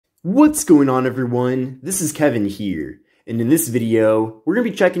What's going on, everyone? This is Kevin here, and in this video, we're going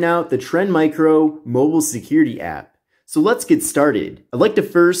to be checking out the TRNED Micro mobile security app. So let's get started. I'd like to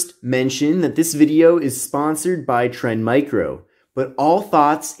first mention that this video is sponsored by TRNED Micro, but all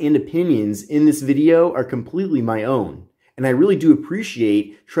thoughts and opinions in this video are completely my own, and I really do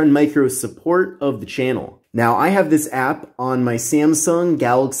appreciate TRNED Micro's support of the channel. Now, I have this app on my Samsung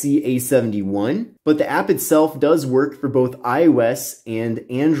Galaxy A71, but the app itself does work for both iOS and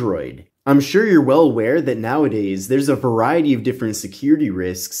Android. I'm sure you're well aware that nowadays there's a variety of different security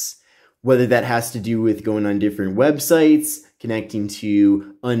risks, whether that has to do with going on different websites, connecting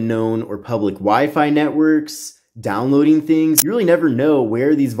to unknown or public Wi-Fi networks, downloading things. You really never know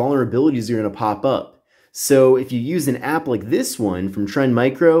where these vulnerabilities are going to pop up. So if you use an app like this one from TRNED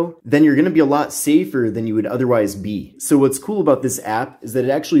Micro, then you're going to be a lot safer than you would otherwise be. So what's cool about this app is that it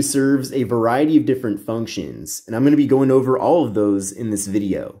actually serves a variety of different functions, and I'm going to be going over all of those in this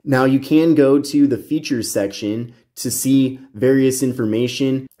video. Now, you can go to the features section to see various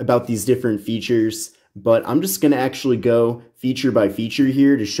information about these different features, but I'm just going to actually go feature by feature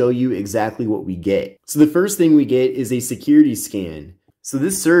here to show you exactly what we get. So the first thing we get is a security scan. So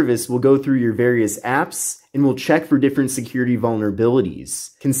this service will go through your various apps and will check for different security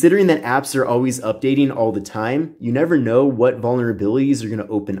vulnerabilities. Considering that apps are always updating all the time, you never know what vulnerabilities are going to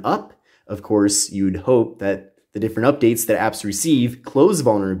open up. Of course, you would hope that the different updates that apps receive close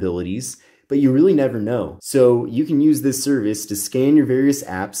vulnerabilities, but you really never know. So you can use this service to scan your various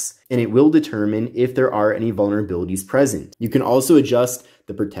apps, and it will determine if there are any vulnerabilities present. You can also adjust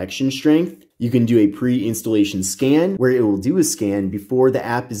the protection strength. You can do a pre-installation scan where it will do a scan before the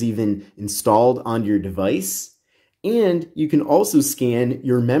app is even installed onto your device. And you can also scan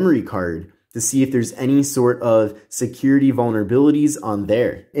your memory card to see if there's any sort of security vulnerabilities on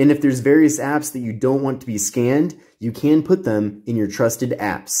there. And if there's various apps that you don't want to be scanned, you can put them in your trusted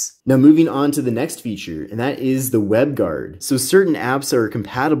apps. Now, moving on to the next feature, and that is the WebGuard. So certain apps are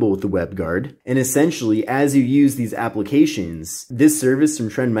compatible with the WebGuard, and essentially, as you use these applications, this service from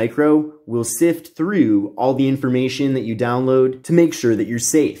TRNED Micro will sift through all the information that you download to make sure that you're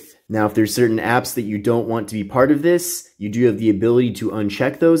safe. Now, if there's certain apps that you don't want to be part of this, you do have the ability to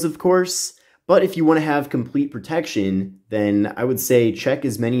uncheck those, of course. But if you want to have complete protection, then I would say check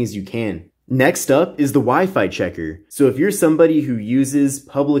as many as you can. Next up is the Wi-Fi checker. So if you're somebody who uses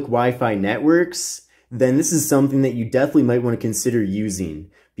public Wi-Fi networks, then this is something that you definitely might want to consider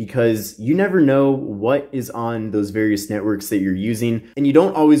using, because you never know what is on those various networks that you're using, and you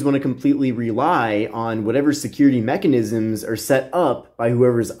don't always want to completely rely on whatever security mechanisms are set up by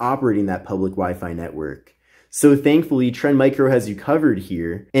whoever's operating that public Wi-Fi network. So thankfully, TRNED Micro has you covered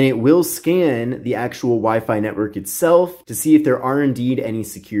here, and it will scan the actual Wi-Fi network itself to see if there are indeed any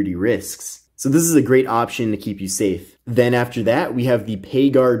security risks. So this is a great option to keep you safe. Then after that, we have the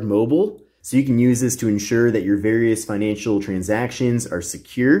PayGuard Mobile. So you can use this to ensure that your various financial transactions are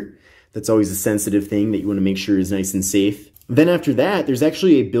secure. That's always a sensitive thing that you want to make sure is nice and safe. Then after that, there's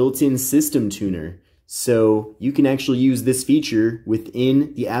actually a built-in system tuner. So you can actually use this feature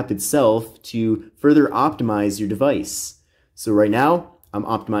within the app itself to further optimize your device. So right now, I'm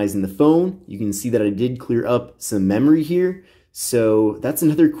optimizing the phone. You can see that I did clear up some memory here. So that's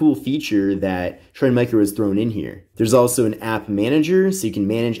another cool feature that TRNED Micro has thrown in here. There's also an app manager, so you can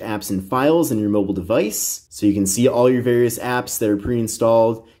manage apps and files on your mobile device. So you can see all your various apps that are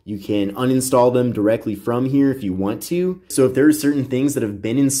pre-installed. You can uninstall them directly from here if you want to. So if there are certain things that have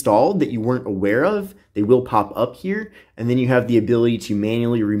been installed that you weren't aware of, they will pop up here, and then you have the ability to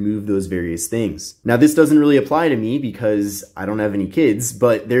manually remove those various things. Now, this doesn't really apply to me because I don't have any kids,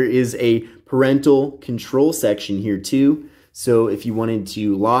 but there is a parental control section here too. So if you wanted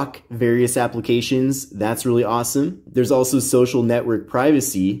to lock various applications, that's really awesome. There's also social network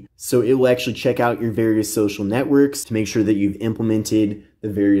privacy. So it will actually check out your various social networks to make sure that you've implemented the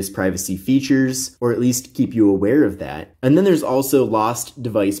various privacy features, or at least keep you aware of that. And then there's also lost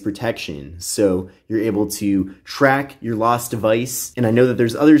device protection. So you're able to track your lost device. And I know that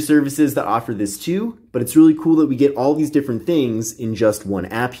there's other services that offer this too, but it's really cool that we get all these different things in just one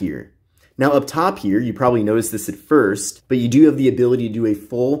app here. Now up top here, you probably noticed this at first, but you do have the ability to do a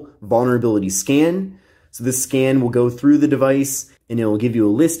full vulnerability scan. So this scan will go through the device and it will give you a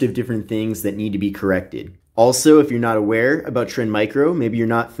list of different things that need to be corrected. Also, if you're not aware about TRNED Micro, maybe you're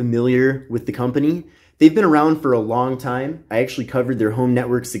not familiar with the company, they've been around for a long time. I actually covered their home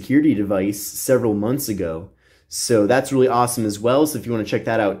network security device several months ago. So that's really awesome as well. So if you want to check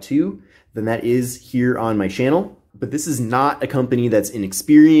that out too, then that is here on my channel. But this is not a company that's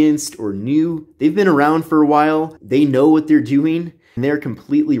inexperienced or new. They've been around for a while. They know what they're doing, and they're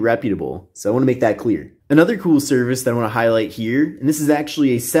completely reputable. So I want to make that clear. Another cool service that I want to highlight here, and this is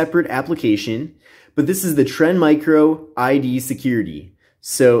actually a separate application, but this is the TRNED Micro ID Security.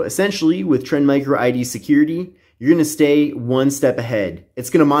 So essentially with TRNED Micro ID Security, you're going to stay one step ahead. It's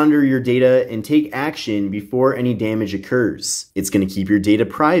going to monitor your data and take action before any damage occurs. It's going to keep your data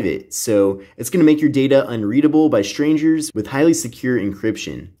private, so it's going to make your data unreadable by strangers with highly secure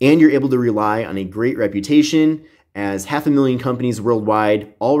encryption. And you're able to rely on a great reputation, as 500,000 companies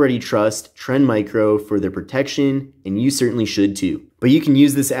worldwide already trust TRNED Micro for their protection, and you certainly should too. But you can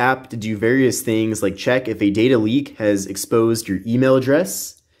use this app to do various things like check if a data leak has exposed your email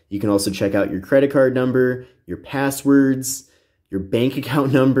address. You can also check out your credit card number, your passwords, your bank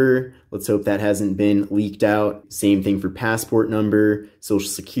account number. Let's hope that hasn't been leaked out. Same thing for passport number, social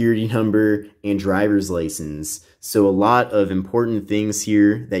security number, and driver's license. So a lot of important things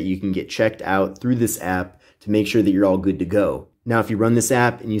here that you can get checked out through this app to make sure that you're all good to go. Now, if you run this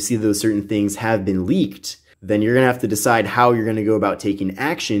app and you see those certain things have been leaked, then you're going to have to decide how you're going to go about taking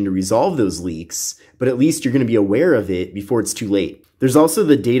action to resolve those leaks, but at least you're going to be aware of it before it's too late. There's also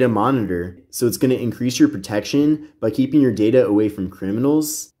the data monitor, so it's going to increase your protection by keeping your data away from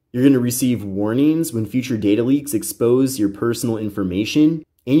criminals. You're going to receive warnings when future data leaks expose your personal information,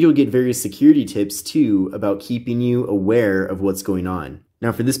 and you'll get various security tips too about keeping you aware of what's going on.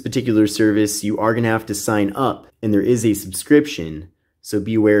 Now for this particular service, you are going to have to sign up, and there is a subscription, so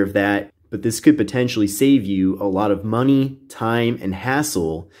be aware of that. But this could potentially save you a lot of money, time, and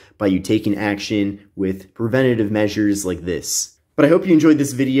hassle by you taking action with preventative measures like this. But I hope you enjoyed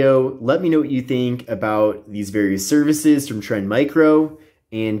this video. Let me know what you think about these various services from TRNED Micro,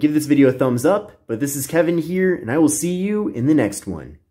 and give this video a thumbs up. But this is Kevin here, and I will see you in the next one.